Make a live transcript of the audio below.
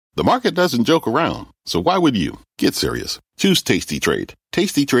The market doesn't joke around, so why would you? Get serious. Choose Tasty Trade.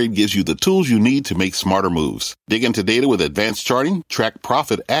 Tasty Trade gives you the tools you need to make smarter moves. Dig into data with advanced charting, track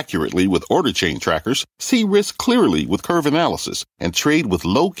profit accurately with order chain trackers, see risk clearly with curve analysis, and trade with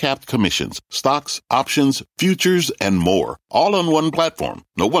low-capped commissions, stocks, options, futures, and more. All on one platform.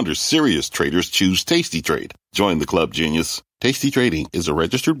 No wonder serious traders choose Tasty Trade. Join the club, genius. Tasty Trading is a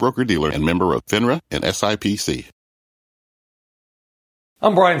registered broker-dealer and member of FINRA and SIPC.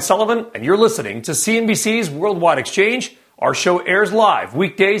 I'm Brian Sullivan, and you're listening to CNBC's Worldwide Exchange. Our show airs live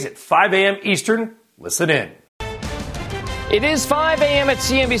weekdays at 5 a.m. Eastern. Listen in. It is 5 a.m. at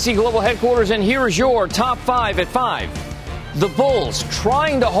CNBC Global Headquarters, and here is your top 5 at 5. The bulls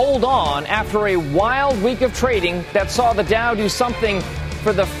trying to hold on after a wild week of trading that saw the Dow do something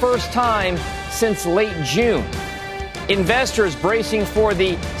for the first time since late June. Investors bracing for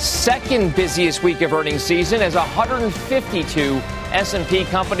the second busiest week of earnings season as 152 S&P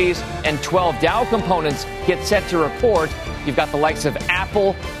companies and 12 Dow components get set to report. You've got the likes of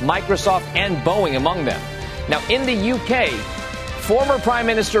Apple, Microsoft, and Boeing among them. Now, in the UK, former Prime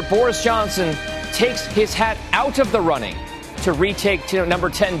Minister Boris Johnson takes his hat out of the running to retake number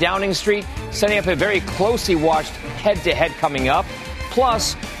 10 Downing Street, setting up a very closely watched head-to-head coming up.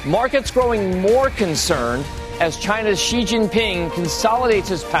 Plus, markets growing more concerned as China's Xi Jinping consolidates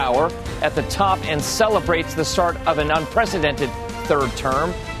his power at the top and celebrates the start of an unprecedented third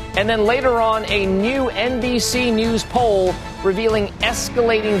term. And then later on, a new NBC News poll revealing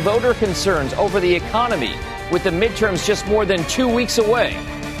escalating voter concerns over the economy, with the midterms just more than 2 weeks away.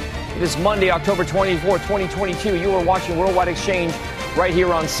 It is Monday, October 24, 2022. You are watching Worldwide Exchange right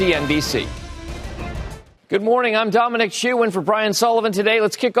here on CNBC. Good morning. I'm Dominic Chu in for Brian Sullivan today.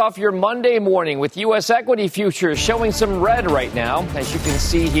 Let's kick off your Monday morning with U.S. equity futures showing some red right now. As you can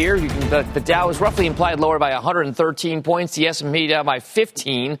see here, the Dow is roughly implied lower by 113 points, the S&P down by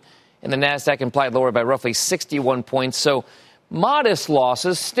 15, and the NASDAQ implied lower by roughly 61 points. So modest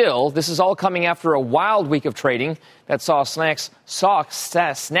losses still. This is all coming after a wild week of trading that saw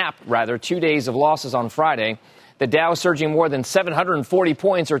snap 2 days of losses on Friday. The Dow surging more than 740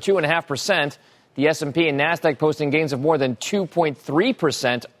 points or 2.5%. The S&P and NASDAQ posting gains of more than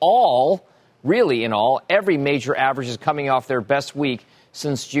 2.3%. In all, every major average is coming off their best week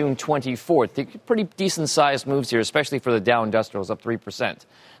since June 24th. Pretty decent-sized moves here, especially for the Dow Industrials, up 3%.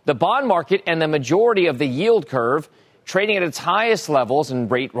 The bond market and the majority of the yield curve trading at its highest levels in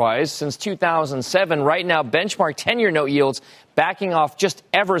rate rise since 2007. Right now, benchmark 10-year note yields backing off just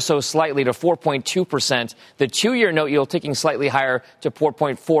ever so slightly to 4.2%. The 2-year note yield ticking slightly higher to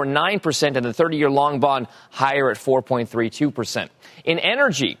 4.49%, and the 30-year long bond higher at 4.32%. In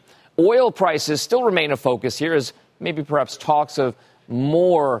energy, oil prices still remain a focus here as maybe perhaps talks of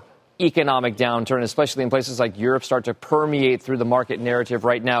more economic downturn, especially in places like Europe, start to permeate through the market narrative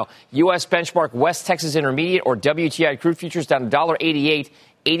right now. U.S. benchmark West Texas Intermediate or WTI crude futures down $1.88,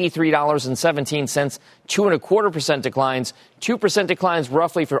 $83.17, 2.25% declines, 2% declines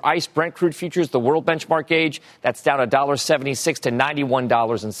roughly for ICE Brent crude futures, the world benchmark gauge. That's down $1.76 to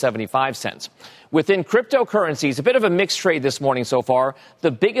 $91.75. Within cryptocurrencies, a bit of a mixed trade this morning so far.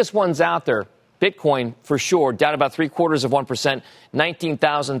 The biggest ones out there, Bitcoin, for sure, down about 0.75%,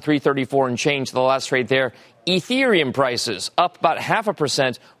 19,334 and change the last trade there. Ethereum prices up about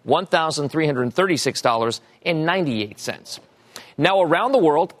 0.5%, $1,336.98. Now, around the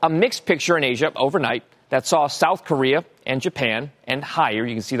world, a mixed picture in Asia overnight that saw South Korea and Japan and higher.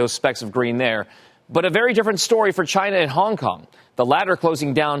 You can see those specks of green there. But a very different story for China and Hong Kong. The latter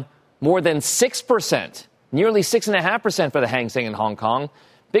closing down more than 6%, nearly 6.5% for the Hang Seng in Hong Kong.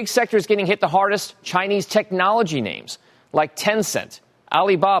 Big sectors getting hit the hardest, Chinese technology names like Tencent,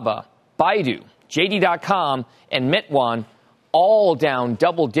 Alibaba, Baidu, JD.com, and Meituan, all down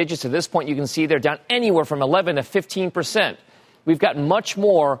double digits. At this point, you can see they're down anywhere from 11 to 15%. We've got much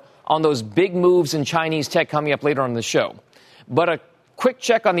more on those big moves in Chinese tech coming up later on in the show. But a quick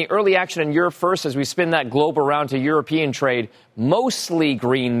check on the early action in Europe first as we spin that globe around to European trade. Mostly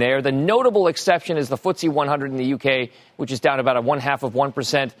green there. The notable exception is the FTSE 100 in the UK, which is down about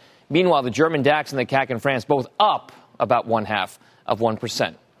 0.5%. Meanwhile, the German DAX and the CAC in France both up about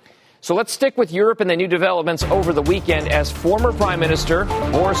 0.5%. So let's stick with Europe and the new developments over the weekend as former Prime Minister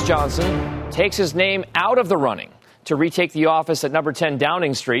Boris Johnson takes his name out of the running to retake the office at number 10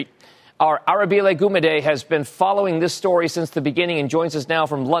 Downing Street. Our Arabile Gumede has been following this story since the beginning and joins us now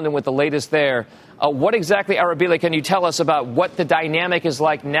from London with the latest there. What exactly, Arabile, can you tell us about what the dynamic is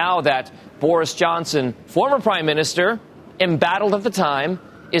like now that Boris Johnson, former Prime Minister, embattled at the time,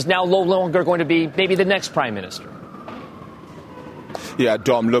 is now no longer going to be maybe the next Prime Minister? Yeah,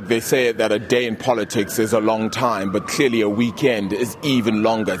 Dom, look, they say that a day in politics is a long time, but clearly a weekend is even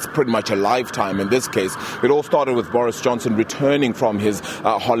longer. It's pretty much a lifetime in this case. It all started with Boris Johnson returning from his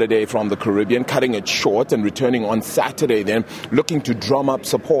holiday from the Caribbean, cutting it short and returning on Saturday then, looking to drum up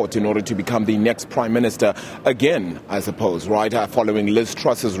support in order to become the next Prime Minister again, I suppose, right, following Liz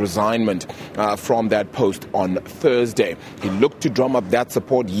Truss's resignment from that post on Thursday. He looked to drum up that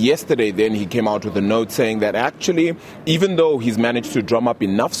support. Yesterday then he came out with a note saying that actually, even though he's managed to drum up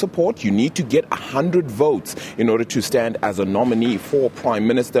enough support, you need to get 100 votes in order to stand as a nominee for Prime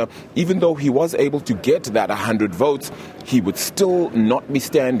Minister. Even though he was able to get that 100 votes, he would still not be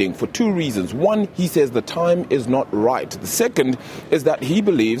standing for two reasons. One, he says the time is not right. The second is that he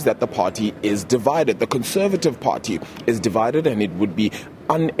believes that the party is divided. The Conservative Party is divided, and it would be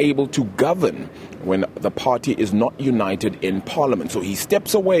unable to govern when the party is not united in Parliament. So he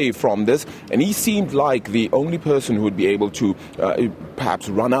steps away from this, and he seemed like the only person who would be able to perhaps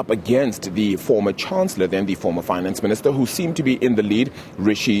run up against the former Chancellor, then the former Finance Minister, who seemed to be in the lead,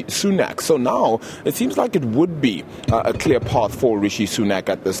 Rishi Sunak. So now it seems like it would be a clear path for Rishi Sunak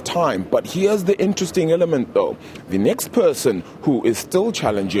at this time. But here's the interesting element, though. The next person who is still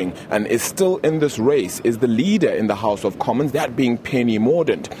challenging and is still in this race is the leader in the House of Commons, that being Penny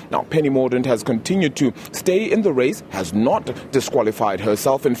Mordaunt. Now, Penny Mordaunt has continued to stay in the race, has not disqualified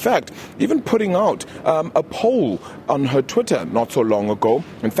herself. In fact, even putting out a poll on her Twitter not so long ago,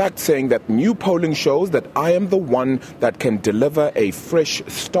 in fact, saying that new polling shows that I am the one that can deliver a fresh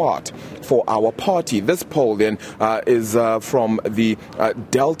start for our party. This poll then is from the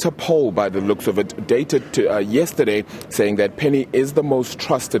Delta poll, by the looks of it, dated to yesterday, saying that Penny is the most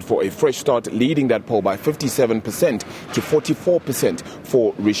trusted for a fresh start, leading that poll by 57% to 44%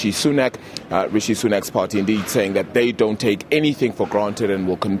 for Rishi Sunak. Rishi Sunak's party indeed saying that they don't take anything for granted and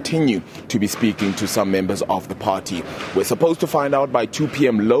will continue to be speaking to some members of the party. We're supposed to find out by 2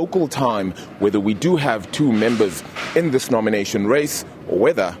 p.m. local time whether we do have two members in this nomination race or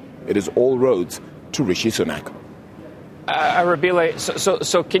whether it is all roads to Rishi Sunak. Arabile,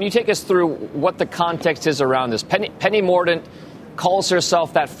 so can you take us through what the context is around this? Penny Mordaunt calls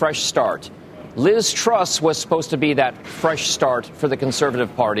herself that fresh start. Liz Truss was supposed to be that fresh start for the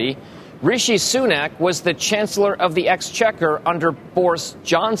Conservative Party. Rishi Sunak was the Chancellor of the Exchequer under Boris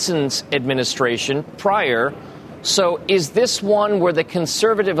Johnson's administration prior. So is this one where the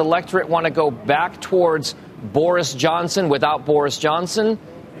Conservative electorate want to go back towards Boris Johnson without Boris Johnson,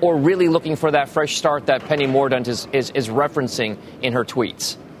 or really looking for that fresh start that Penny Mordaunt is referencing in her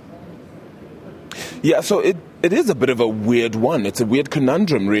tweets? Yeah, so it is a bit of a weird one. It's a weird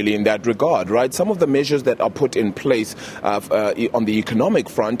conundrum, really, in that regard, right? Some of the measures that are put in place on the economic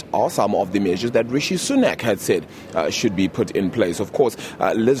front are some of the measures that Rishi Sunak had said should be put in place. Of course,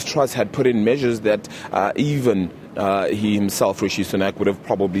 Liz Truss had put in measures that even he himself, Rishi Sunak, would have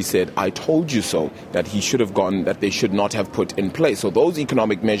probably said, I told you so, that he should have gone, that they should not have put in place. So those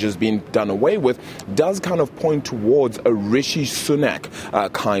economic measures being done away with does kind of point towards a Rishi Sunak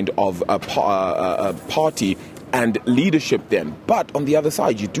kind of party and leadership then. But on the other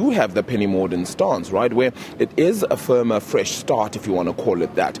side, you do have the Penny Mordaunt stance, right, where it is a firmer, fresh start, if you want to call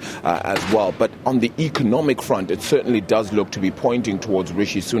it that, as well. But on the economic front, it certainly does look to be pointing towards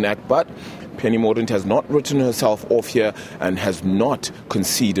Rishi Sunak. But Penny Mordaunt has not written herself off here and has not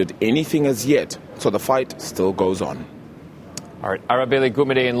conceded anything as yet. So the fight still goes on. All right, Arabile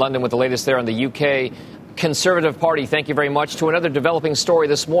Gumede in London with the latest there on the UK Conservative Party. Thank you very much. To another developing story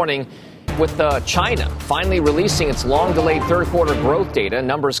this morning with China finally releasing its long-delayed third-quarter growth data,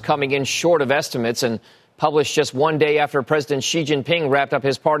 numbers coming in short of estimates and published just one day after President Xi Jinping wrapped up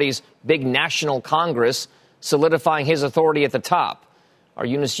his party's big national congress, solidifying his authority at the top. Our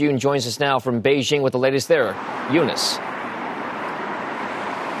Eunice Yoon joins us now from Beijing with the latest there. Eunice.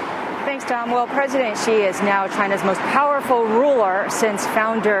 Thanks, Tom. Well, President Xi is now China's most powerful ruler since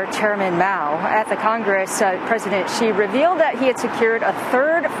founder Chairman Mao. At the Congress, President Xi revealed that he had secured a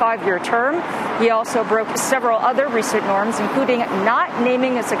third five-year term. He also broke several other recent norms, including not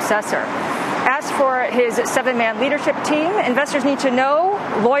naming a successor. As for his seven-man leadership team, investors need to know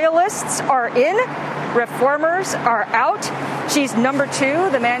loyalists are in, reformers are out. Xi's number two,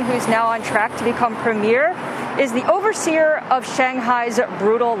 the man who's now on track to become premier, is the overseer of Shanghai's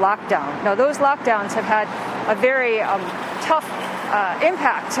brutal lockdown. Now, those lockdowns have had a very tough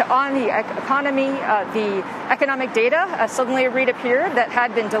impact on the economy. The economic data suddenly reappeared that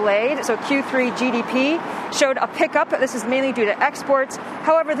had been delayed. So Q3 GDP showed a pickup. This is mainly due to exports.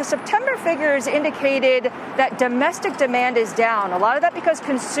 However, the September figures indicated that domestic demand is down. A lot of that because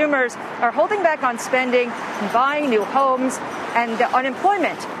consumers are holding back on spending and buying new homes, and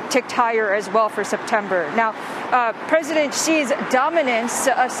unemployment ticked higher as well for September. Now, President Xi's dominance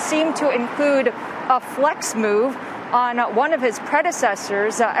seemed to include a flex move on one of his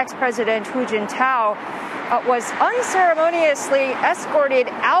predecessors. Ex-President Hu Jintao was unceremoniously escorted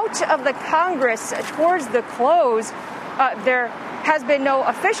out of the Congress towards the close. There has been no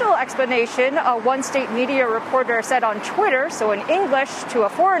official explanation. One state media reporter said on Twitter, so in English to a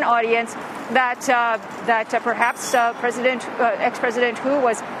foreign audience, that perhaps ex-President Hu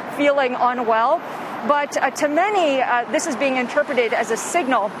was feeling unwell. But to many, this is being interpreted as a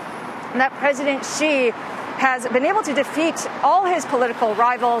signal that President Xi has been able to defeat all his political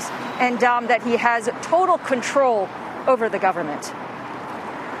rivals and that he has total control over the government.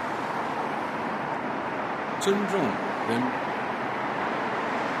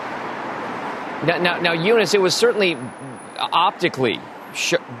 Now, Eunice, it was certainly optically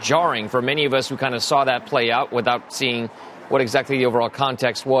jarring for many of us who kind of saw that play out without seeing what exactly the overall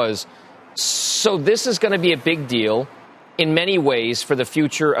context was. So this is going to be a big deal in many ways for the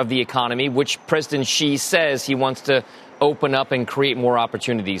future of the economy, which President Xi says he wants to open up and create more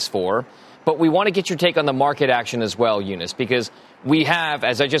opportunities for. But we want to get your take on the market action as well, Eunice, because we have,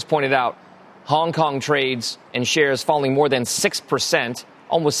 as I just pointed out, Hong Kong trades and shares falling more than 6%,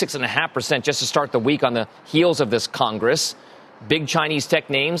 almost 6.5% just to start the week on the heels of this Congress. Big Chinese tech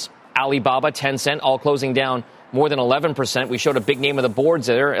names, Alibaba, Tencent, all closing down more than 11%. We showed a big name of the boards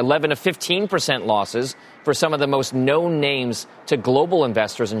there, 11 to 15% losses for some of the most known names to global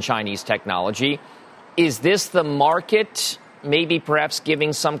investors in Chinese technology. Is this the market maybe perhaps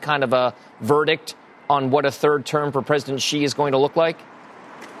giving some kind of a verdict on what a third term for President Xi is going to look like?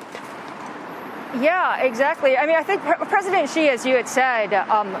 Yeah, exactly. I mean, I think President Xi, as you had said,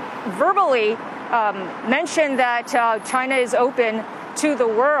 verbally mentioned that China is open to the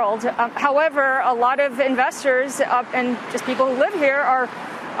world. However, a lot of investors and just people who live here are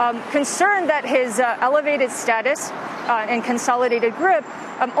concerned that his elevated status and consolidated grip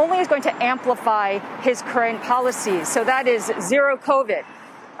only is going to amplify his current policies. So that is zero COVID,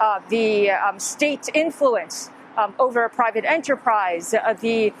 the state influence over private enterprise,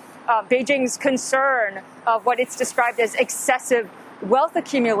 the Beijing's concern of what it's described as excessive wealth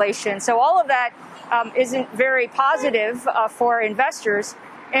accumulation. So all of that isn't very positive for investors.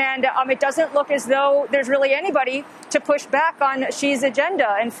 And it doesn't look as though there's really anybody to push back on Xi's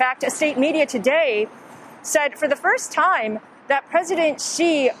agenda. In fact, a state media today said for the first time that President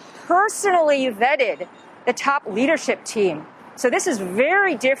Xi personally vetted the top leadership team. So this is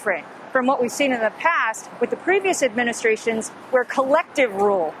very different from what we've seen in the past with the previous administrations where collective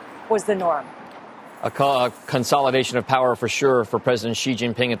rule was the norm. A consolidation of power for sure for President Xi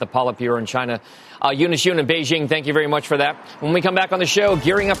Jinping at the Politburo in China. Eunice Yoon in Beijing, thank you very much for that. When we come back on the show,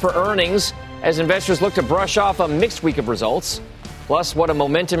 gearing up for earnings as investors look to brush off a mixed week of results. Plus, what a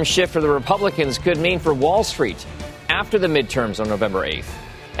momentum shift for the Republicans could mean for Wall Street after the midterms on November 8th.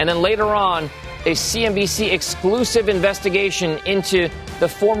 And then later on, a CNBC exclusive investigation into the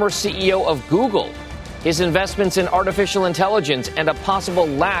former CEO of Google, his investments in artificial intelligence, and a possible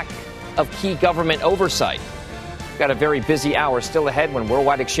lack of key government oversight. We've got a very busy hour still ahead when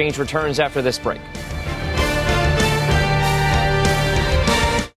Worldwide Exchange returns after this break.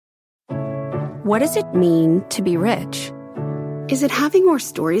 What does it mean to be rich? Is it having more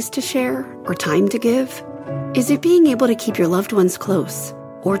stories to share or time to give? Is it being able to keep your loved ones close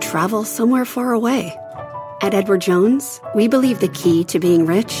or travel somewhere far away? At Edward Jones, we believe the key to being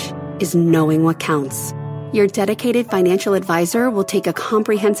rich is knowing what counts. Your dedicated financial advisor will take a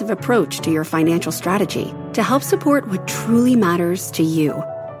comprehensive approach to your financial strategy to help support what truly matters to you.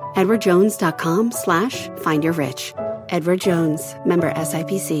 EdwardJones.com/findyourrich. Edward Jones, member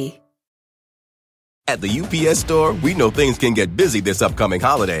SIPC. At the UPS Store, we know things can get busy this upcoming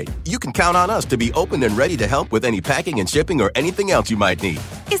holiday. You can count on us to be open and ready to help with any packing and shipping or anything else you might need.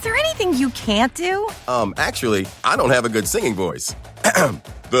 Is there anything you can't do? Actually, I don't have a good singing voice.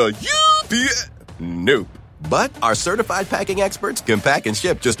 The UPS... Nope. But our certified packing experts can pack and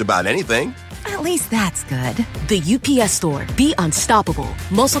ship just about anything. At least that's good. The UPS Store. Be unstoppable.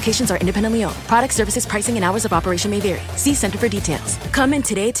 Most locations are independently owned. Product, services, pricing, and hours of operation may vary. See Center for details. Come in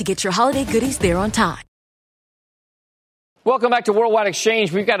today to get your holiday goodies there on time. Welcome back to Worldwide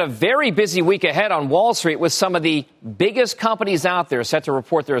Exchange. We've got a very busy week ahead on Wall Street with some of the biggest companies out there set to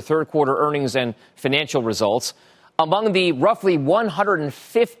report their third quarter earnings and financial results. Among the roughly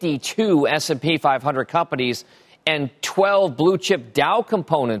 152 S&P 500 companies and 12 blue-chip Dow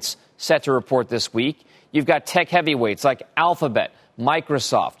components set to report this week, you've got tech heavyweights like Alphabet,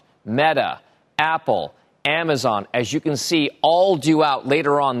 Microsoft, Meta, Apple, Amazon, as you can see, all due out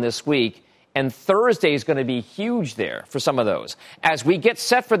later on this week. And Thursday is going to be huge there for some of those. As we get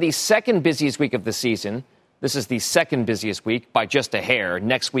set for the second busiest week of the season, this is the second busiest week by just a hair.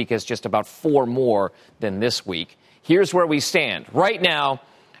 Next week is just about 4 more than this week. Here's where we stand. Right now,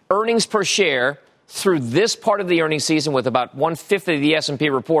 earnings per share through this part of the earnings season with about 1/5 of the S&P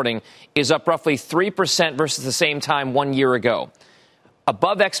reporting is up roughly 3% versus the same time 1 year ago.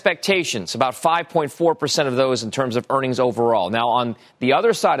 Above expectations, about 5.4% of those in terms of earnings overall. Now, on the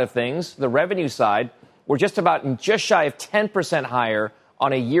other side of things, the revenue side, we're just shy of 10% higher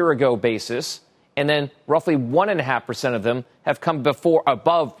on a year ago basis. And then roughly 1.5% of them have come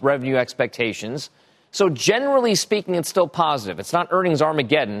above revenue expectations. So generally speaking, it's still positive. It's not earnings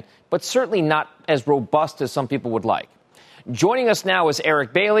Armageddon, but certainly not as robust as some people would like. Joining us now is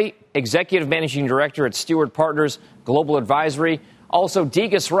Eric Bailey, Executive Managing Director at Stewart Partners Global Advisory. Also,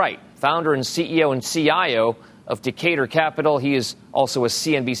 Degas Wright, founder and CEO and CIO of Decatur Capital. He is also a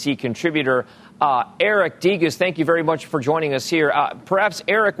CNBC contributor. Eric, Degas, thank you very much for joining us here. Perhaps,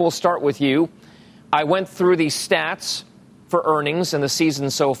 Eric, we'll start with you. I went through the stats for earnings in the season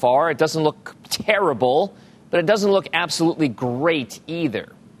so far. It doesn't look terrible, but it doesn't look absolutely great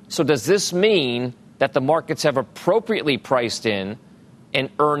either. So does this mean that the markets have appropriately priced in an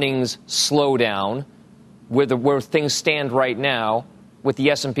earnings slowdown where things stand right now, with the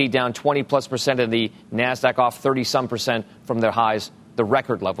S&P down 20+% and the NASDAQ off 30-some% from their highs, the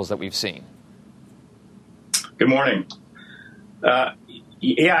record levels that we've seen? Good morning.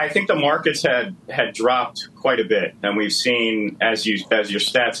 Yeah, I think the markets had dropped quite a bit, and we've seen, as your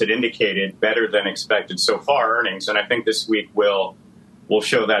stats had indicated, better than expected so far earnings, and I think this week will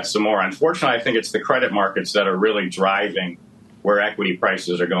show that some more. Unfortunately, I think it's the credit markets that are really driving where equity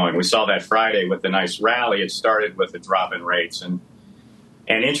prices are going. We saw that Friday with the nice rally. It started with a drop in rates, and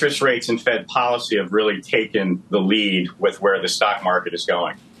interest rates and Fed policy have really taken the lead with where the stock market is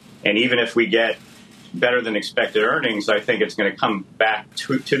going. And even if we get better than expected earnings, I think it's going to come back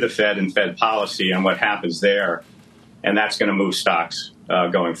to the Fed and Fed policy and what happens there, and that's going to move stocks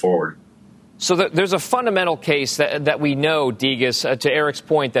going forward. So there's a fundamental case that we know, Degas, to Eric's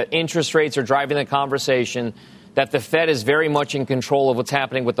point, that interest rates are driving the conversation, that the Fed is very much in control of what's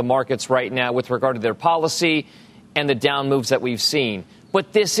happening with the markets right now with regard to their policy and the down moves that we've seen.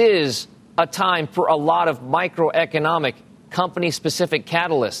 But this is a time for a lot of microeconomic, company-specific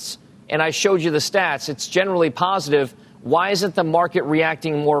catalysts. And I showed you the stats. It's generally positive. Why isn't the market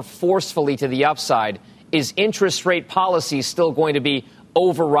reacting more forcefully to the upside? Is interest rate policy still going to be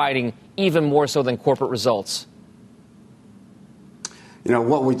overriding even more so than corporate results? You know,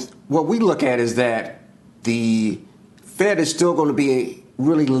 what we look at is that the Fed is still going to be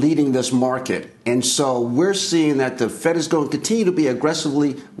really leading this market. And so we're seeing that the Fed is going to continue to be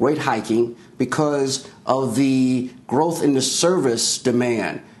aggressively rate hiking because of the growth in the service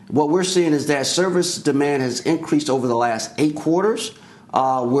demand. What we're seeing is that service demand has increased over the last 8 quarters,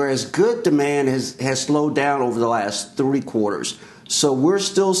 whereas good demand has slowed down over the last 3 quarters. So we're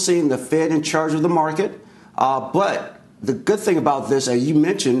still seeing the Fed in charge of the market. But the good thing about this, as you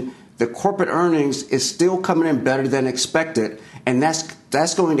mentioned, the corporate earnings is still coming in better than expected, and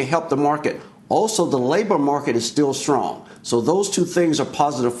that's going to help the market. Also, the labor market is still strong. So those two things are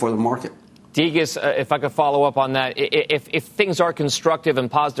positive for the market. Degas, if I could follow up on that, if things are constructive and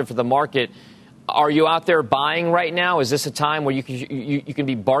positive for the market, are you out there buying right now? Is this a time where you can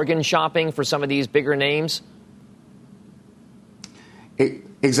be bargain shopping for some of these bigger names?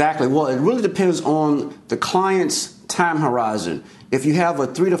 Exactly. Well, it really depends on the client's time horizon. If you have a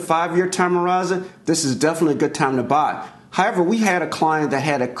 3 to 5 year time horizon, this is definitely a good time to buy. However, we had a client that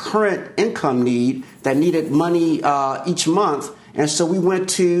had a current income need that needed money each month, and so we went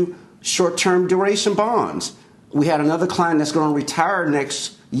to short-term duration bonds. We had another client that's going to retire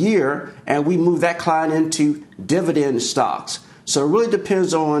next year, and we moved that client into dividend stocks. So it really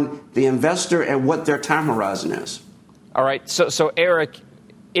depends on the investor and what their time horizon is. All right. So Eric,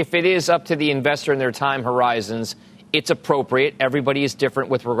 if it is up to the investor and their time horizons, it's appropriate. Everybody is different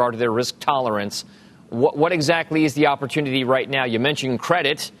with regard to their risk tolerance. What exactly is the opportunity right now? You mentioned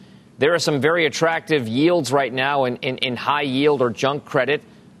credit. There are some very attractive yields right now in high yield or junk credit,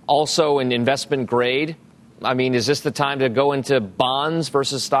 also in investment grade. I mean, is this the time to go into bonds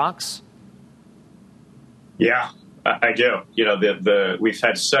versus stocks? Yeah, I do. You know, we've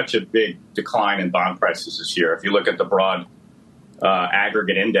had such a big decline in bond prices this year. If you look at the broad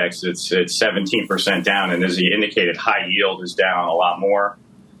aggregate index, it's 17% down. And as he indicated, high yield is down a lot more.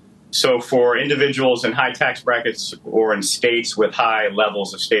 So for individuals in high tax brackets or in states with high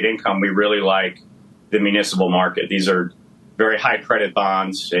levels of state income, we really like the municipal market. These are very high credit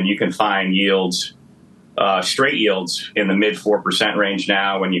bonds, and you can find yields, straight yields in the mid 4% range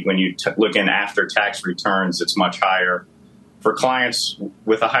now. When you look in after tax returns, it's much higher. For clients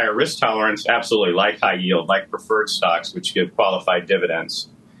with a higher risk tolerance, absolutely like high yield, like preferred stocks, which give qualified dividends.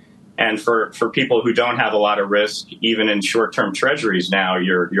 And for people who don't have a lot of risk, even in short-term treasuries now,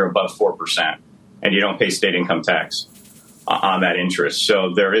 you're above 4%, and you don't pay state income tax on that interest.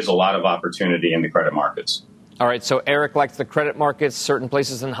 So there is a lot of opportunity in the credit markets. All right, so Eric likes the credit markets, certain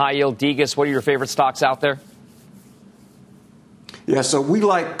places in high yield. Degas, what are your favorite stocks out there? Yeah, so we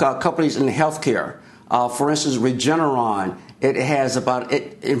like companies in healthcare. For instance, Regeneron, it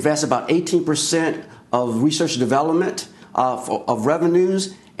invests about 18% of research and development of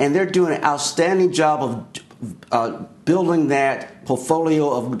revenues, and they're doing an outstanding job of building that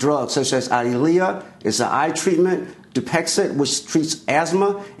portfolio of drugs, such as Eylea, it's an eye treatment, Dupixent, which treats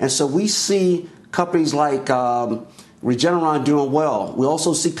asthma, and so we see companies like Regeneron doing well. We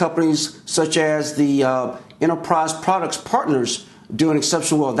also see companies such as the Enterprise Products Partners doing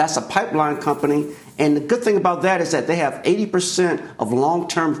exceptionally well. That's a pipeline company. And the good thing about that is that they have 80% of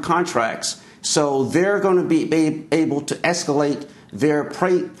long-term contracts. So they're going to be able to escalate their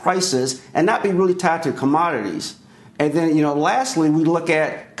prices and not be really tied to commodities. And then, lastly, we look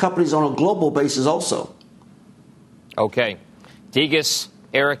at companies on a global basis also. Okay. Degas,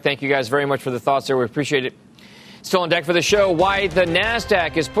 Eric, thank you guys very much for the thoughts there. We appreciate it. Still on deck for the show, why the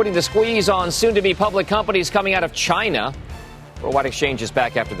NASDAQ is putting the squeeze on soon-to-be public companies coming out of China. Worldwide Exchange is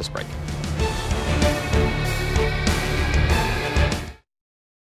back after this break.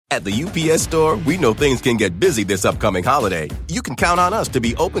 At the UPS Store, we know things can get busy this upcoming holiday. You can count on us to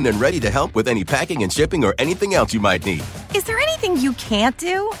be open and ready to help with any packing and shipping or anything else you might need. Is there anything you can't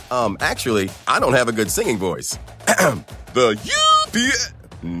do? Actually, I don't have a good singing voice. The UPS...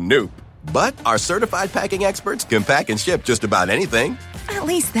 Nope. But our certified packing experts can pack and ship just about anything. At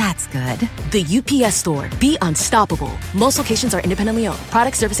least that's good. The UPS Store. Be unstoppable. Most locations are independently owned.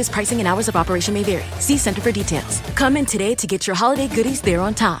 Product services, pricing, and hours of operation may vary. See Center for details. Come in today to get your holiday goodies there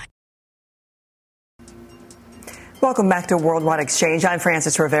on time. Welcome back to Worldwide Exchange. I'm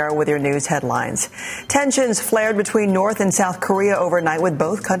Frances Rivera with your news headlines. Tensions flared between North and South Korea overnight, with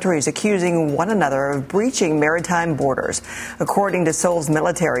both countries accusing one another of breaching maritime borders. According to Seoul's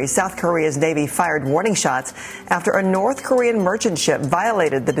military, South Korea's Navy fired warning shots after a North Korean merchant ship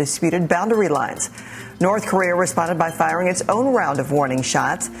violated the disputed boundary lines. North Korea responded by firing its own round of warning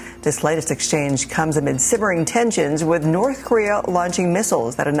shots. This latest exchange comes amid simmering tensions, with North Korea launching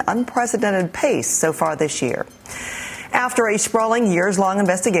missiles at an unprecedented pace so far this year. After a sprawling years-long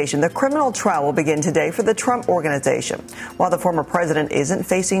investigation, the criminal trial will begin today for the Trump Organization. While the former president isn't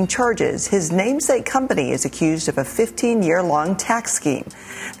facing charges, his namesake company is accused of a 15-year-long tax scheme.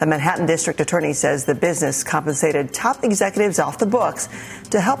 The Manhattan District Attorney says the business compensated top executives off the books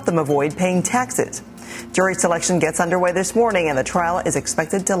to help them avoid paying taxes. Jury selection gets underway this morning, and the trial is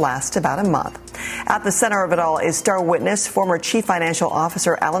expected to last about a month. At the center of it all is star witness, former Chief Financial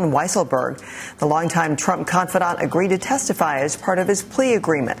Officer Alan Weisselberg. The longtime Trump confidant agreed to testify as part of his plea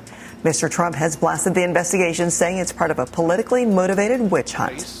agreement. Mr. Trump has blasted the investigation, saying it's part of a politically motivated witch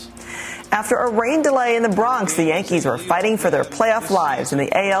hunt. After a rain delay in the Bronx, the Yankees were fighting for their playoff lives in the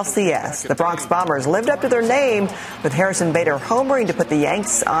ALCS. The Bronx Bombers lived up to their name, with Harrison Bader homering to put the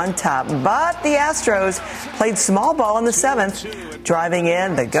Yanks on top. But the Astros played small ball in the seventh, driving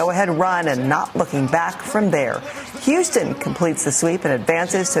in the go-ahead run and not looking back from there. Houston completes the sweep and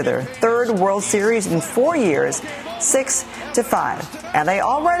advances to their third World Series in 4 years, 6-5. And they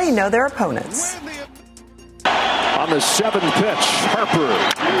already know their opponents. On the seventh pitch, Harper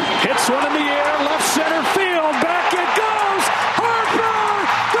hits one in the air, left center field, back it goes! Harper,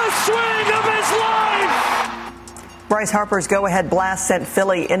 the swing of his life! Bryce Harper's go-ahead blast sent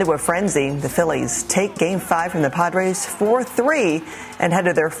Philly into a frenzy. The Phillies take Game 5 from the Padres 4-3 and head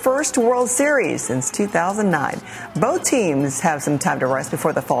to their first World Series since 2009. Both teams have some time to rest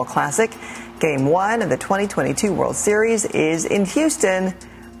before the Fall Classic. Game 1 of the 2022 World Series is in Houston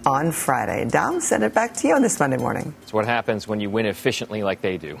on Friday. Dom, send it back to you on this Monday morning. It's what happens when you win efficiently like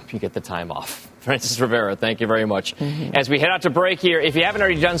they do. You get the time off. Frances Rivera, thank you very much. As we head out to break here, if you haven't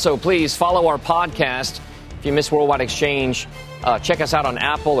already done so, please follow our podcast. If you miss Worldwide Exchange, check us out on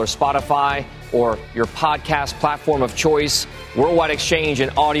Apple or Spotify or your podcast platform of choice. Worldwide Exchange in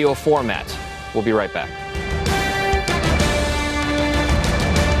audio format. We'll be right back.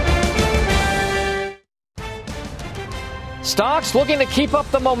 Stocks looking to keep up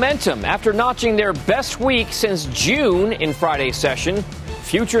the momentum after notching their best week since June in Friday's session.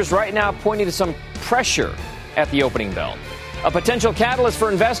 Futures right now pointing to some pressure at the opening bell. A potential catalyst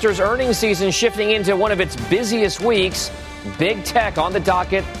for investors' earnings season shifting into one of its busiest weeks. Big tech on the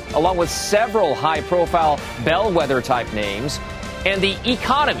docket, along with several high-profile bellwether-type names. And the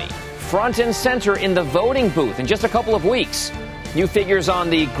economy front and center in the voting booth in just a couple of weeks. New figures on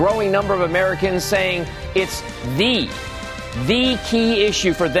the growing number of Americans saying it's the key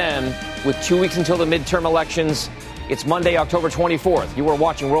issue for them with 2 weeks until the midterm elections. It's Monday, October 24th. You are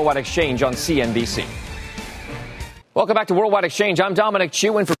watching Worldwide Exchange on CNBC. Welcome back to Worldwide Exchange. I'm Dominic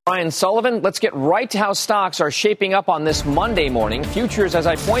Chu in for Brian Sullivan. Let's get right to how stocks are shaping up on this Monday morning. Futures, as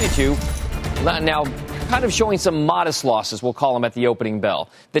I pointed to, now kind of showing some modest losses, we'll call them, at the opening bell.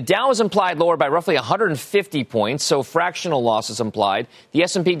 The Dow is implied lower by roughly 150 points, so fractional losses implied. The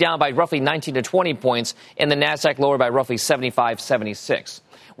S&P down by roughly 19 to 20 points, and the Nasdaq lower by roughly 75, 76.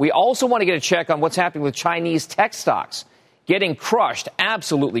 We also want to get a check on what's happening with Chinese tech stocks, getting crushed,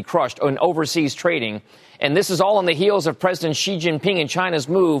 absolutely crushed, on overseas trading. And this is all on the heels of President Xi Jinping and China's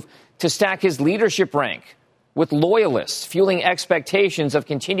move to stack his leadership rank with loyalists, fueling expectations of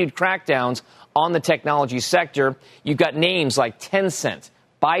continued crackdowns on the technology sector. You've got names like Tencent,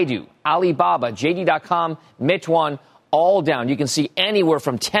 Baidu, Alibaba, JD.com, Meituan, all down. You can see anywhere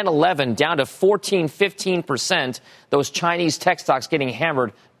from 10, 11 down to 14, 15%. Those Chinese tech stocks getting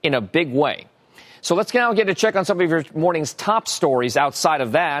hammered in a big way. So let's now get a check on some of your morning's top stories outside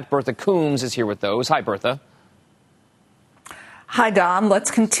of that. Bertha Coombs is here with those. Hi, Bertha. Hi, Dom.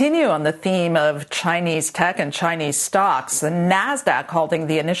 Let's continue on the theme of Chinese tech and Chinese stocks. The Nasdaq halting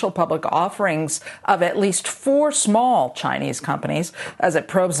the initial public offerings of at least 4 small Chinese companies as it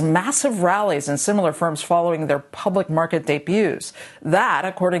probes massive rallies in similar firms following their public market debuts. That,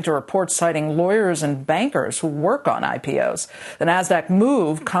 according to reports citing lawyers and bankers who work on IPOs. The Nasdaq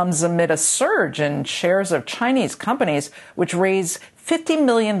move comes amid a surge in shares of Chinese companies which raise $50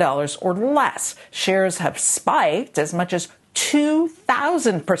 million or less. Shares have spiked as much as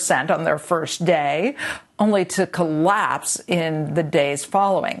 2,000% on their first day, only to collapse in the days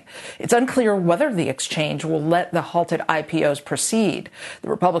following. It's unclear whether the exchange will let the halted IPOs proceed. The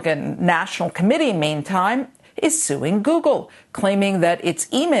Republican National Committee, meantime, is suing Google, claiming that its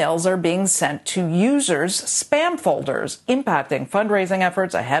emails are being sent to users' spam folders, impacting fundraising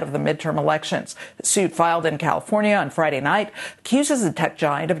efforts ahead of the midterm elections. The suit filed in California on Friday night accuses the tech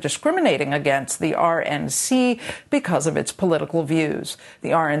giant of discriminating against the RNC because of its political views.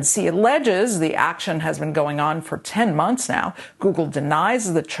 The RNC alleges the action has been going on for 10 months now. Google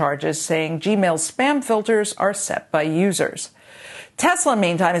denies the charges, saying Gmail's spam filters are set by users. Tesla,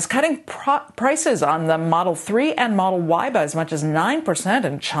 meantime, is cutting prices on the Model 3 and Model Y by as much as 9%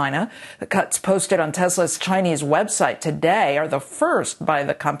 in China. The cuts posted on Tesla's Chinese website today are the first by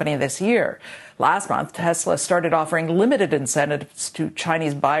the company this year. Last month, Tesla started offering limited incentives to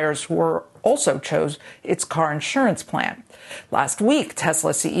Chinese buyers who also chose its car insurance plan. Last week,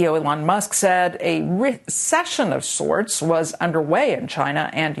 Tesla CEO Elon Musk said a recession of sorts was underway in China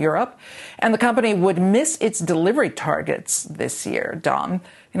and Europe, and the company would miss its delivery targets this year, Dom.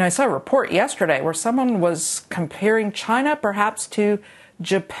 I saw a report yesterday where someone was comparing China perhaps to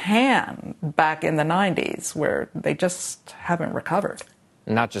Japan back in the 90s, where they just haven't recovered.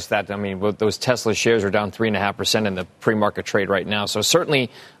 Not just that. I mean, those Tesla shares are down 3.5% in the pre-market trade right now. So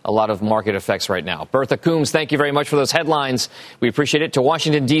certainly a lot of market effects right now. Bertha Coombs, thank you very much for those headlines. We appreciate it. To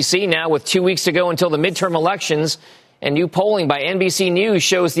Washington, D.C. now with 2 weeks to go until the midterm elections. And new polling by NBC News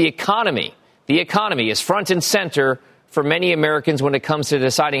shows the economy is front and center for many Americans when it comes to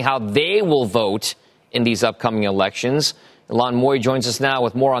deciding how they will vote in these upcoming elections. Ilan Moy joins us now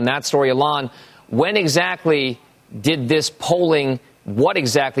with more on that story. Ilan, when exactly did this polling what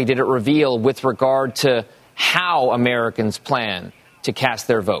exactly did it reveal with regard to how Americans plan to cast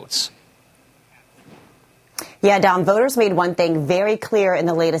their votes? Yeah, Dom, voters made one thing very clear in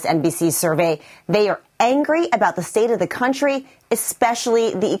the latest NBC survey. They are angry about the state of the country,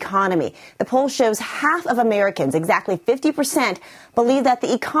 especially the economy. The poll shows half of Americans, exactly 50%, believe that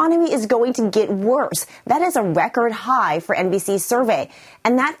the economy is going to get worse. That is a record high for NBC's survey.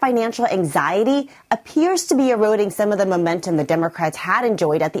 And that financial anxiety appears to be eroding some of the momentum the Democrats had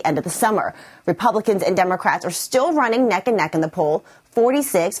enjoyed at the end of the summer. Republicans and Democrats are still running neck and neck in the poll.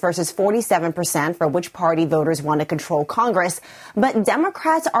 46 versus 47% for which party voters want to control Congress. But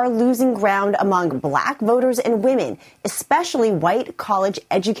Democrats are losing ground among black voters and women, especially white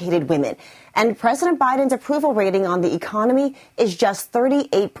college-educated women. And President Biden's approval rating on the economy is just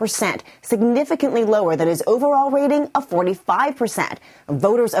 38%, significantly lower than his overall rating of 45%.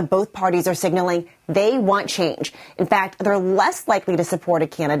 Voters of both parties are signaling they want change. In fact, they're less likely to support a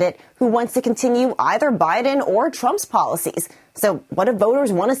candidate who wants to continue either Biden or Trump's policies. So what do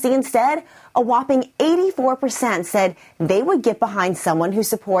voters want to see instead? A whopping 84% said they would get behind someone who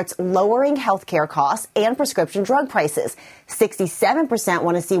supports lowering health care costs and prescription drug prices. 67%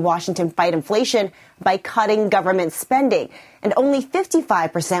 want to see Washington fight inflation by cutting government spending. And only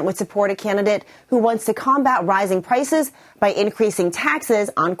 55% would support a candidate who wants to combat rising prices by increasing taxes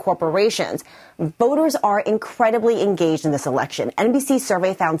on corporations. Voters are incredibly engaged in this election. NBC's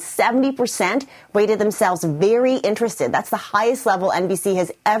survey found 70% rated themselves very interested. That's the highest level NBC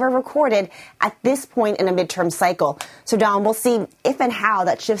has ever recorded at this point in a midterm cycle. So, Don, we'll see if and how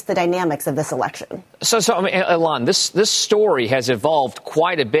that shifts the dynamics of this election. So I mean, Ilan, this story has evolved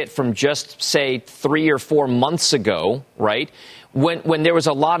quite a bit from just, say, 3 or 4 months ago, right? When there was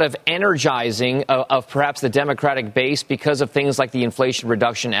a lot of energizing of perhaps the Democratic base because of things like the Inflation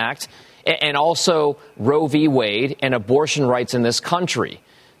Reduction Act and also Roe v. Wade and abortion rights in this country.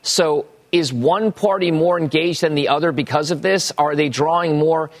 So is one party more engaged than the other because of this? Are they drawing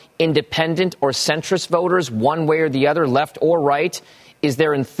more independent or centrist voters one way or the other, left or right? Is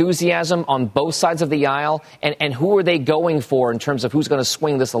there enthusiasm on both sides of the aisle? And who are they going for in terms of who's going to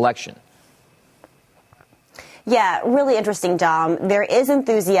swing this election? Yeah, really interesting, Dom. There is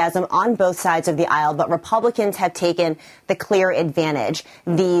enthusiasm on both sides of the aisle, but Republicans have taken the clear advantage.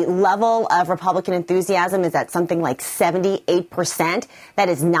 The level of Republican enthusiasm is at something like 78%. That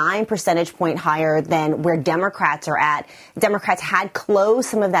is 9 percentage point higher than where Democrats are at. Democrats had closed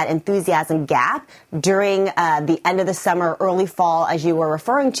some of that enthusiasm gap during the end of the summer, early fall, as you were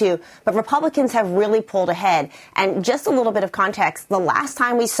referring to, but Republicans have really pulled ahead. And just a little bit of context, the last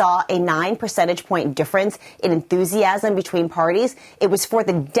time we saw a 9 percentage point difference in enthusiasm between parties, it was for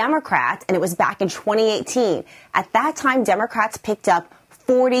the Democrats, and it was back in 2018. At that time, Democrats picked up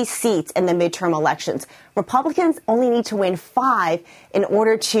 40 seats in the midterm elections. Republicans only need to win 5 in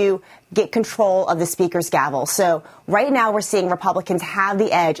order to get control of the speaker's gavel. So right now we're seeing Republicans have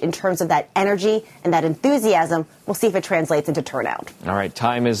the edge in terms of that energy and that enthusiasm. We'll see if it translates into turnout. All right.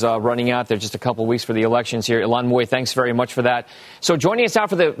 Time is running out. There's just a couple of weeks for the elections here. Ilan Moy, thanks very much for that. So joining us now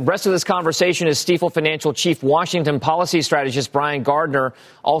for the rest of this conversation is Stifel Financial Chief Washington Policy Strategist Brian Gardner,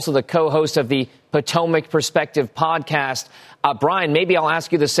 also the co-host of the Potomac Perspective podcast. Brian, maybe I'll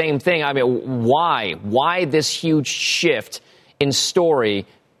ask you the same thing. I mean, why this huge shift in story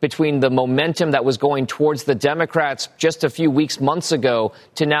between the momentum that was going towards the Democrats just a few months ago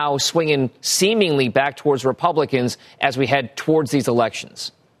to now swinging seemingly back towards Republicans as we head towards these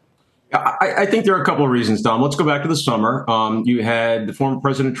elections? I think there are a couple of reasons, Dom. Let's go back to the summer. You had the former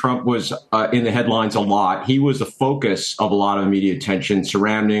President Trump was in the headlines a lot. He was the focus of a lot of media attention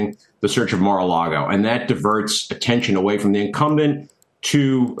surrounding the search of Mar-a-Lago, and that diverts attention away from the incumbent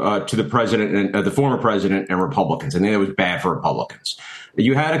to the president and the former president and Republicans. And it was bad for Republicans.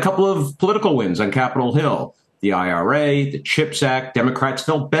 You had a couple of political wins on Capitol Hill. The IRA, the CHIPS Act, Democrats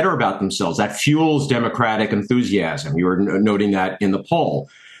felt better about themselves. That fuels Democratic enthusiasm. You were noting that in the poll.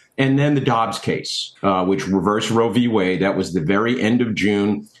 And then the Dobbs case, which reversed Roe v. Wade. That was the very end of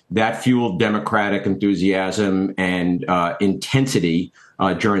June. That fueled Democratic enthusiasm and intensity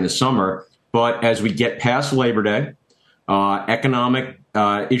during the summer. But as we get past Labor Day, economic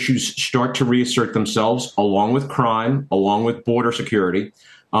issues start to reassert themselves, along with crime, along with border security.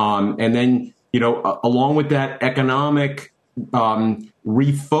 And then, along with that economic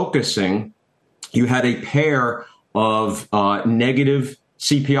refocusing, you had a pair of negative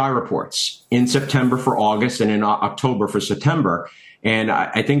CPI reports in September for August and in October for September. And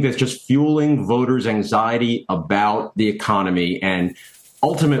I think that's just fueling voters' anxiety about the economy. And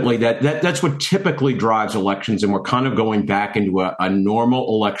ultimately, that's what typically drives elections. And we're kind of going back into a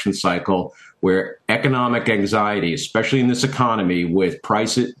normal election cycle where economic anxiety, especially in this economy with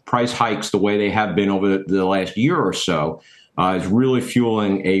price hikes the way they have been over the last year or so, is really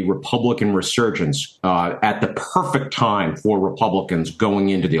fueling a Republican resurgence at the perfect time for Republicans going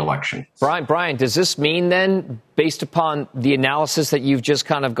into the election. Brian, does this mean then, based upon the analysis that you've just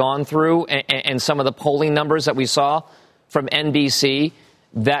kind of gone through and some of the polling numbers that we saw from NBC,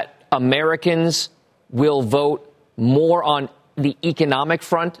 that Americans will vote more on the economic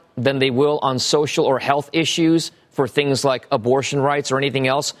front than they will on social or health issues for things like abortion rights or anything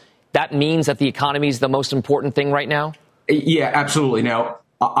else? That means that the economy is the most important thing right now? Yeah, absolutely. Now,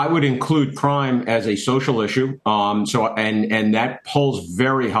 I would include crime as a social issue. And that polls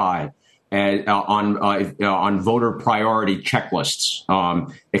very high on voter priority checklists.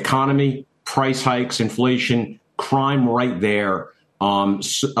 Economy, price hikes, inflation, crime right there.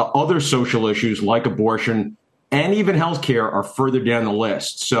 Other social issues like abortion and even healthcare are further down the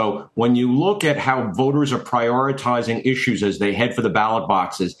list. So when you look at how voters are prioritizing issues as they head for the ballot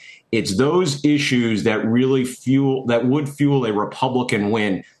boxes, it's those issues that really would fuel a Republican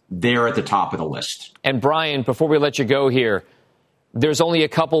win. They're at the top of the list. And Brian, before we let you go here, there's only a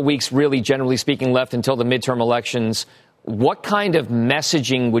couple weeks, really, generally speaking, left until the midterm elections. What kind of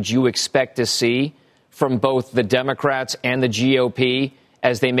messaging would you expect to see from both the Democrats and the GOP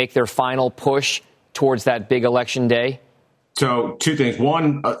as they make their final push towards that big election day? So two things.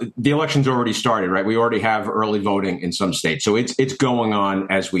 One, the election's already started, right? We already have early voting in some states. So it's going on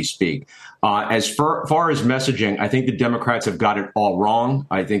as we speak. As far as messaging, I think the Democrats have got it all wrong.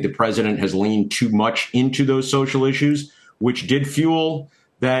 I think the president has leaned too much into those social issues, which did fuel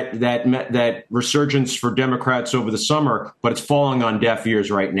that resurgence for Democrats over the summer, but it's falling on deaf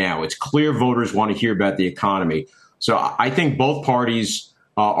ears right now. It's clear voters want to hear about the economy. So I think both parties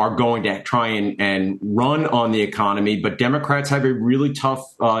are going to try and run on the economy, but Democrats have a really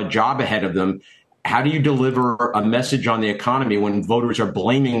tough job ahead of them. How do you deliver a message on the economy when voters are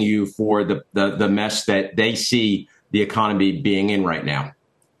blaming you for the mess that they see the economy being in right now?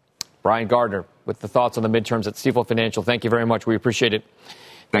 Brian Gardner with the thoughts on the midterms at Stifel Financial. Thank you very much. We appreciate it.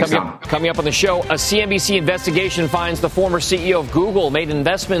 Thanks, coming up on the show, a CNBC investigation finds the former CEO of Google made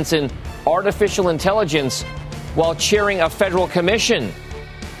investments in artificial intelligence while chairing a federal commission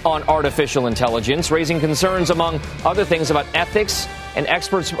on artificial intelligence, raising concerns, among other things, about ethics and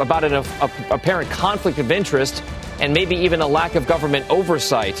experts about an apparent conflict of interest and maybe even a lack of government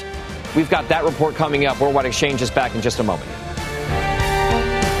oversight. We've got that report coming up. Worldwide Exchange is back in just a moment.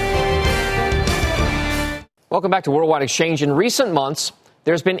 Welcome back to Worldwide Exchange. In recent months,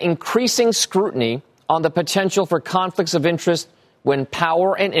 there's been increasing scrutiny on the potential for conflicts of interest when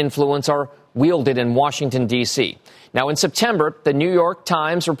power and influence are wielded in Washington, D.C. Now, in September, the New York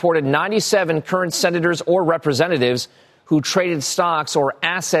Times reported 97 current senators or representatives who traded stocks or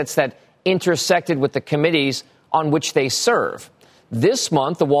assets that intersected with the committees on which they serve. This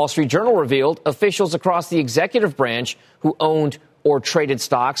month, the Wall Street Journal revealed officials across the executive branch who owned or traded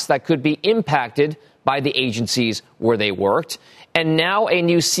stocks that could be impacted by the agencies where they worked. And now a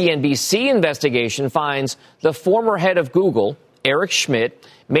new CNBC investigation finds the former head of Google, Eric Schmidt,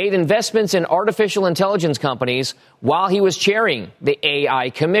 made investments in artificial intelligence companies while he was chairing the AI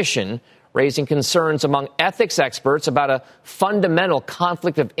Commission, raising concerns among ethics experts about a fundamental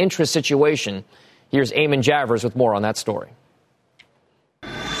conflict of interest situation. Here's Eamon Javers with more on that story.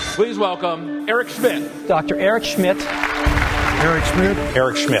 Please welcome Eric Schmidt. Dr. Eric Schmidt. Eric Schmidt.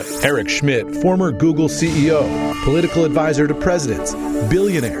 Eric Schmidt. Eric Schmidt, former Google CEO, political advisor to presidents,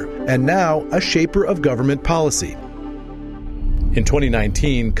 billionaire, and now a shaper of government policy. In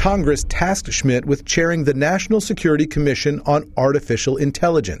 2019, Congress tasked Schmidt with chairing the National Security Commission on Artificial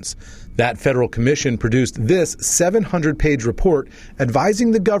Intelligence. That federal commission produced this 700-page report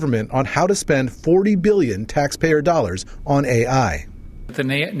advising the government on how to spend $40 billion taxpayer dollars on AI. The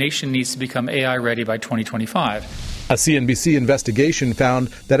nation needs to become AI ready by 2025. A CNBC investigation found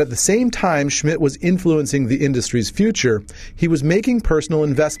that at the same time Schmidt was influencing the industry's future, he was making personal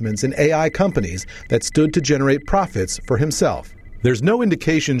investments in AI companies that stood to generate profits for himself. There's no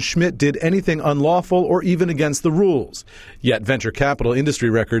indication Schmidt did anything unlawful or even against the rules. Yet venture capital industry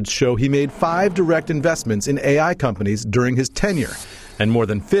records show he made 5 direct investments in AI companies during his tenure, and more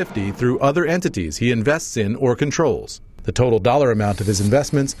than 50 through other entities he invests in or controls. The total dollar amount of his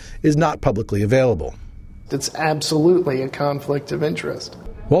investments is not publicly available. It's absolutely a conflict of interest.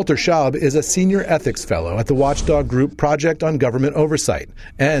 Walter Schaub is a senior ethics fellow at the watchdog group Project on Government Oversight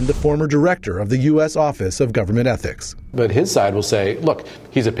and the former director of the U.S. Office of Government Ethics. But his side will say, look,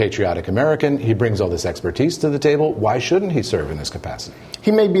 he's a patriotic American. He brings all this expertise to the table. Why shouldn't he serve in this capacity?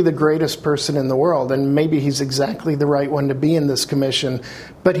 He may be the greatest person in the world, and maybe he's exactly the right one to be in this commission,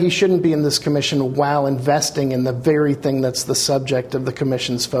 but he shouldn't be in this commission while investing in the very thing that's the subject of the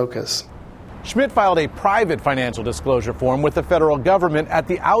commission's focus. Schmidt filed a private financial disclosure form with the federal government at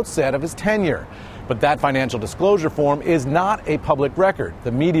the outset of his tenure. But that financial disclosure form is not a public record.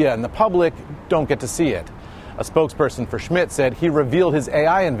 The media and the public don't get to see it. A spokesperson for Schmidt said he revealed his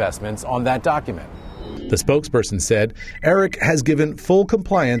AI investments on that document. The spokesperson said Eric has given full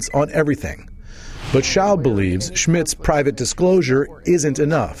compliance on everything. But Schaub believes Schmidt's private disclosure isn't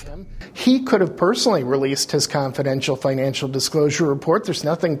enough. He could have personally released his confidential financial disclosure report. There's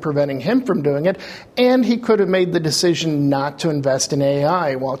nothing preventing him from doing it. And he could have made the decision not to invest in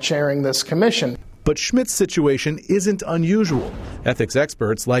AI while chairing this commission. But Schmidt's situation isn't unusual. Ethics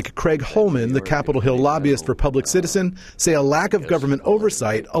experts like Craig Holman, the Capitol Hill lobbyist for Public Citizen, say a lack of government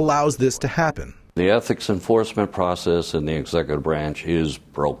oversight allows this to happen. The ethics enforcement process in the executive branch is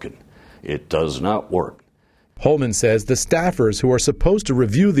broken. It does not work. Holman says the staffers who are supposed to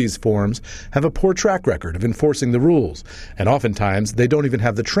review these forms have a poor track record of enforcing the rules, and oftentimes they don't even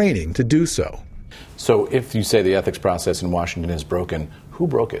have the training to do so. So if you say the ethics process in Washington is broken, who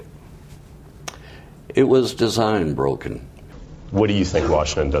broke it? It was design broken. What do you think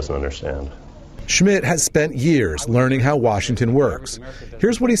Washington doesn't understand? Schmidt has spent years learning how Washington works.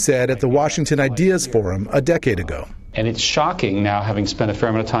 Here's what he said at the Washington Ideas Forum a decade ago. And it's shocking now, having spent a fair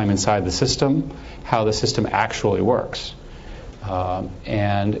amount of time inside the system, how the system actually works.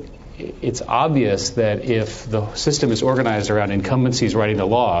 And it's obvious that if the system is organized around incumbencies writing the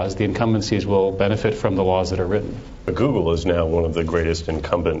laws, the incumbencies will benefit from the laws that are written. But Google is now one of the greatest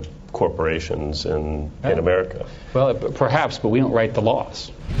incumbent corporations in America. Well, perhaps, but we don't write the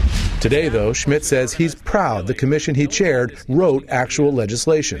laws. Today, though, Schmidt says he's proud the commission he chaired wrote actual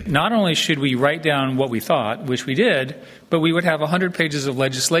legislation. Not only should we write down what we thought, which we did, but we would have 100 pages of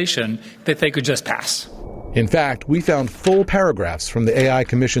legislation that they could just pass. In fact, we found full paragraphs from the AI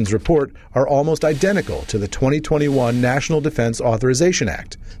Commission's report are almost identical to the 2021 National Defense Authorization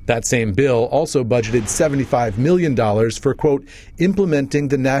Act. That same bill also budgeted $75 million for, quote, implementing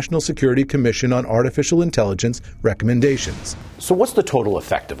the National Security Commission on Artificial Intelligence recommendations. So what's the total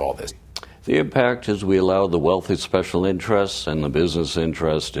effect of all this? The impact is we allow the wealthy special interests and the business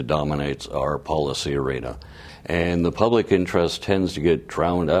interests to dominate our policy arena. And the public interest tends to get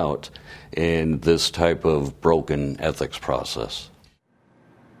drowned out in this type of broken ethics process.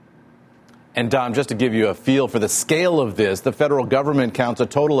 And Dom, just to give you a feel for the scale of this, the federal government counts a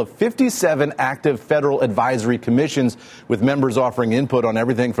total of 57 active federal advisory commissions with members offering input on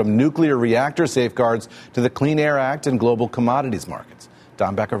everything from nuclear reactor safeguards to the Clean Air Act and global commodities markets.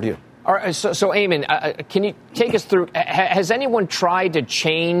 Dom, back over to you. All right, so Eamon, can you take us through, has anyone tried to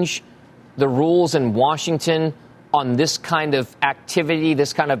change the rules in Washington on this kind of activity,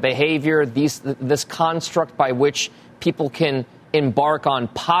 this kind of behavior, this construct by which people can embark on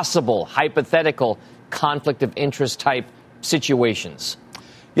possible, hypothetical conflict of interest type situations?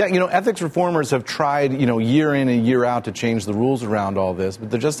 Yeah, ethics reformers have tried, year in and year out to change the rules around all this,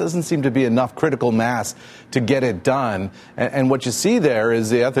 but there just doesn't seem to be enough critical mass to get it done. And what you see there is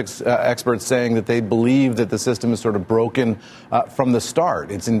the ethics experts saying that they believe that the system is sort of broken from the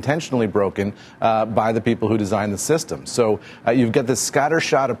start. It's intentionally broken by the people who designed the system. So you've got this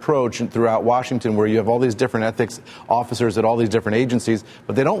scattershot approach throughout Washington where you have all these different ethics officers at all these different agencies,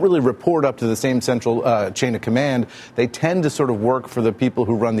 but they don't really report up to the same central chain of command. They tend to sort of work for the people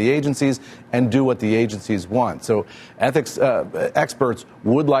who run the agencies and do what the agencies want. So ethics experts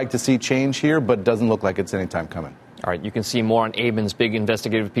would like to see change here, but doesn't look like it's anytime coming. All right, you can see more on Eamon's big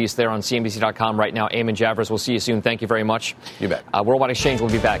investigative piece there on CNBC.com right now. Eamon Javers, we'll see you soon. Thank you very much. You bet. Worldwide Exchange will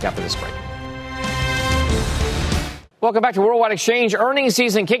be back after this break. Welcome back to Worldwide Exchange. Earnings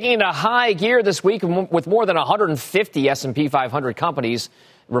season kicking into high gear this week with more than 150 S&P 500 companies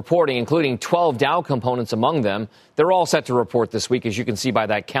reporting, including 12 Dow components among them. They're all set to report this week, as you can see by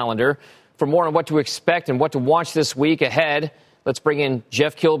that calendar. For more on what to expect and what to watch this week ahead, let's bring in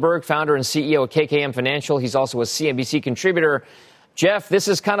Jeff Kilberg, founder and CEO of KKM Financial. He's also a CNBC contributor. Jeff, this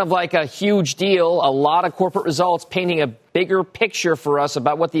is kind of like a huge deal, a lot of corporate results painting a bigger picture for us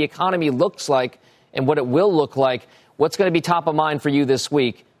about what the economy looks like and what it will look like. What's going to be top of mind for you this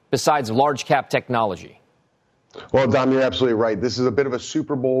week besides large cap technology? Well, Dom, you're absolutely right. This is a bit of a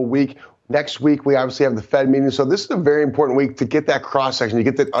Super Bowl week. Next week, we obviously have the Fed meeting. So this is a very important week to get that cross-section, to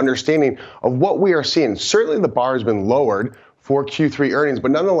get that understanding of what we are seeing. Certainly the bar has been lowered for Q3 earnings,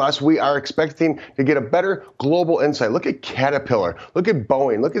 but nonetheless, we are expecting to get a better global insight. Look at Caterpillar, look at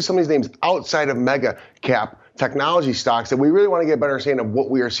Boeing, look at some of these names outside of mega cap technology stocks that we really want to get a better understanding of what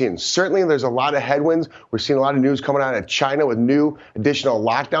we are seeing. Certainly, there's a lot of headwinds. We're seeing a lot of news coming out of China with new additional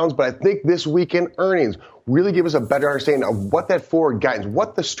lockdowns, but I think this weekend earnings really give us a better understanding of what that forward guidance,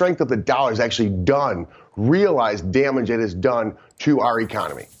 what the strength of the dollar has actually done, realized damage it has done to our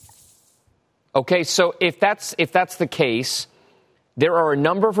economy. Okay, so if that's the case, there are a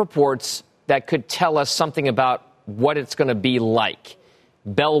number of reports that could tell us something about what it's going to be like,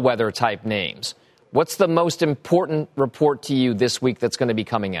 bellwether type names. What's the most important report to you this week that's going to be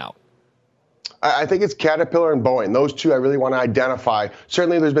coming out? I think it's Caterpillar and Boeing. Those two I really want to identify.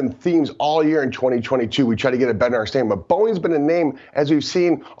 Certainly there's been themes all year in 2022. We try to get a better understanding. But Boeing's been a name, as we've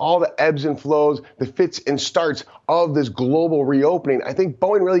seen all the ebbs and flows, the fits and starts of this global reopening. I think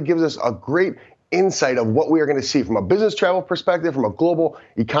Boeing really gives us a great insight of what we are going to see from a business travel perspective, from a global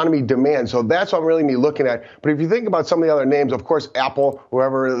economy demand. So that's what I'm really going to be looking at. But if you think about some of the other names, of course, Apple,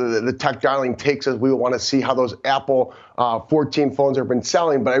 wherever the tech darling takes us, we will want to see how those Apple 14 phones have been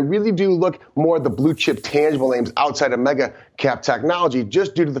selling. But I really do look more at the blue chip tangible names outside of mega cap technology,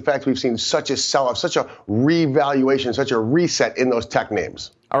 just due to the fact we've seen such a sell-off, such a revaluation, such a reset in those tech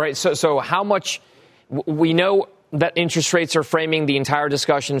names. All right. So how much we know that interest rates are framing the entire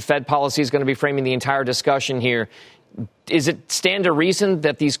discussion. Fed policy is going to be framing the entire discussion here. Is it stand to reason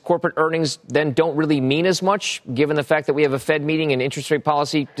that these corporate earnings then don't really mean as much, given the fact that we have a Fed meeting and interest rate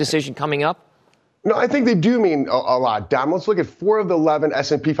policy decision coming up? No, I think they do mean a lot, Dom. Let's look at 4 of the 11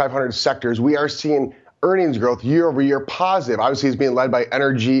 S&P 500 sectors. We are seeing earnings growth year over year positive. Obviously, it's being led by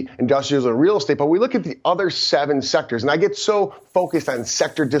energy, industrials, and real estate. But we look at the other 7 sectors, and I get so focused on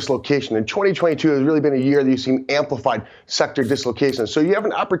sector dislocation. And 2022 has really been a year that you've seen amplified sector dislocation. So you have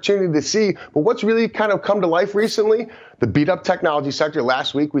an opportunity to see, but what's really kind of come to life recently? The beat up technology sector.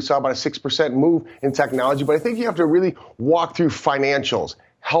 Last week, we saw about a 6% move in technology. But I think you have to really walk through financials,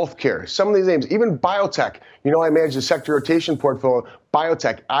 healthcare, some of these names, even biotech. You know, I manage the sector rotation portfolio.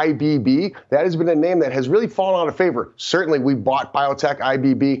 Biotech, IBB, that has been a name that has really fallen out of favor. Certainly, we bought biotech,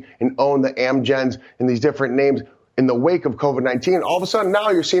 IBB, and owned the Amgens and these different names in the wake of COVID-19. All of a sudden, now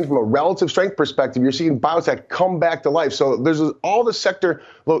you're seeing from a relative strength perspective, you're seeing biotech come back to life. So there's all the sector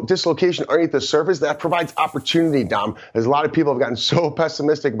dislocation underneath the surface that provides opportunity, Dom, as a lot of people have gotten so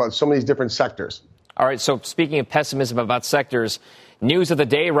pessimistic about some of these different sectors. All right, so speaking of pessimism about sectors, news of the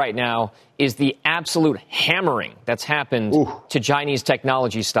day right now is the absolute hammering that's happened to Chinese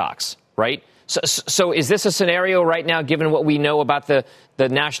technology stocks, right? So is this a scenario right now, given what we know about the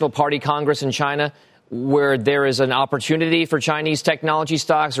National Party Congress in China, where there is an opportunity for Chinese technology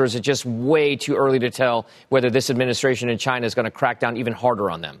stocks, or is it just way too early to tell whether this administration in China is going to crack down even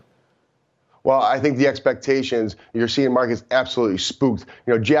harder on them? Well, I think the expectations, you're seeing markets absolutely spooked.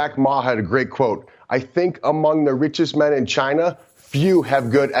 You know, Jack Ma had a great quote. I think among the richest men in China, few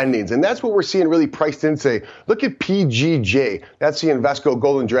have good endings. And that's what we're seeing really priced in today. Look at PGJ. That's the Invesco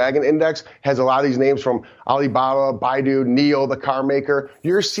Golden Dragon Index. Has a lot of these names from Alibaba, Baidu, NIO, the car maker.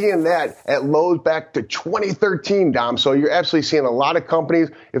 You're seeing that at lows back to 2013, Dom. So you're absolutely seeing a lot of companies,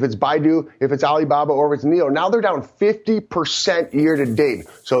 if it's Baidu, if it's Alibaba, or if it's NIO, now they're down 50% year to date.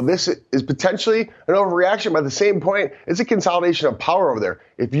 So this is potentially an overreaction, but at the same point, it's a consolidation of power over there.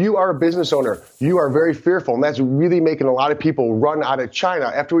 If you are a business owner, you are very fearful, and that's really making a lot of people run out of China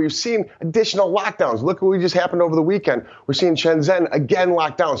after we've seen additional lockdowns. Look what just happened over the weekend. We're seeing Shenzhen again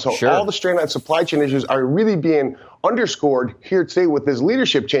locked down. So all the strain on supply chain issues are really being underscored here today with this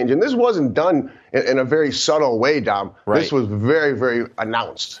leadership change. And this wasn't done in a very subtle way, Dom. Right. This was very, very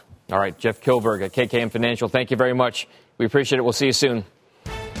announced. All right, Jeff Kilberg at KKM Financial, thank you very much. We appreciate it. We'll see you soon.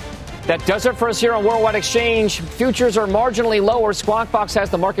 That does it for us here on Worldwide Exchange. Futures are marginally lower. Squawk Box has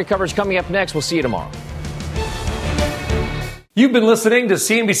the market coverage coming up next. We'll see you tomorrow. You've been listening to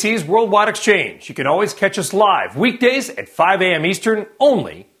CNBC's Worldwide Exchange. You can always catch us live weekdays at 5 a.m. Eastern,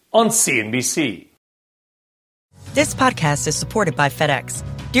 only on CNBC. This podcast is supported by FedEx.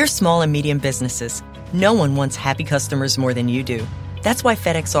 Dear small and medium businesses, no one wants happy customers more than you do. That's why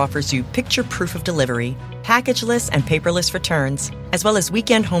FedEx offers you picture proof of delivery, packageless and paperless returns, as well as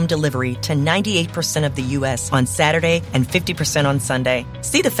weekend home delivery to 98% of the U.S. on Saturday and 50% on Sunday.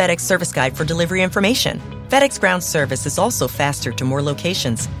 See the FedEx service guide for delivery information. FedEx Ground service is also faster to more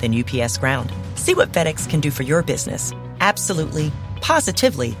locations than UPS Ground. See what FedEx can do for your business. Absolutely,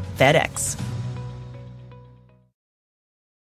 positively FedEx.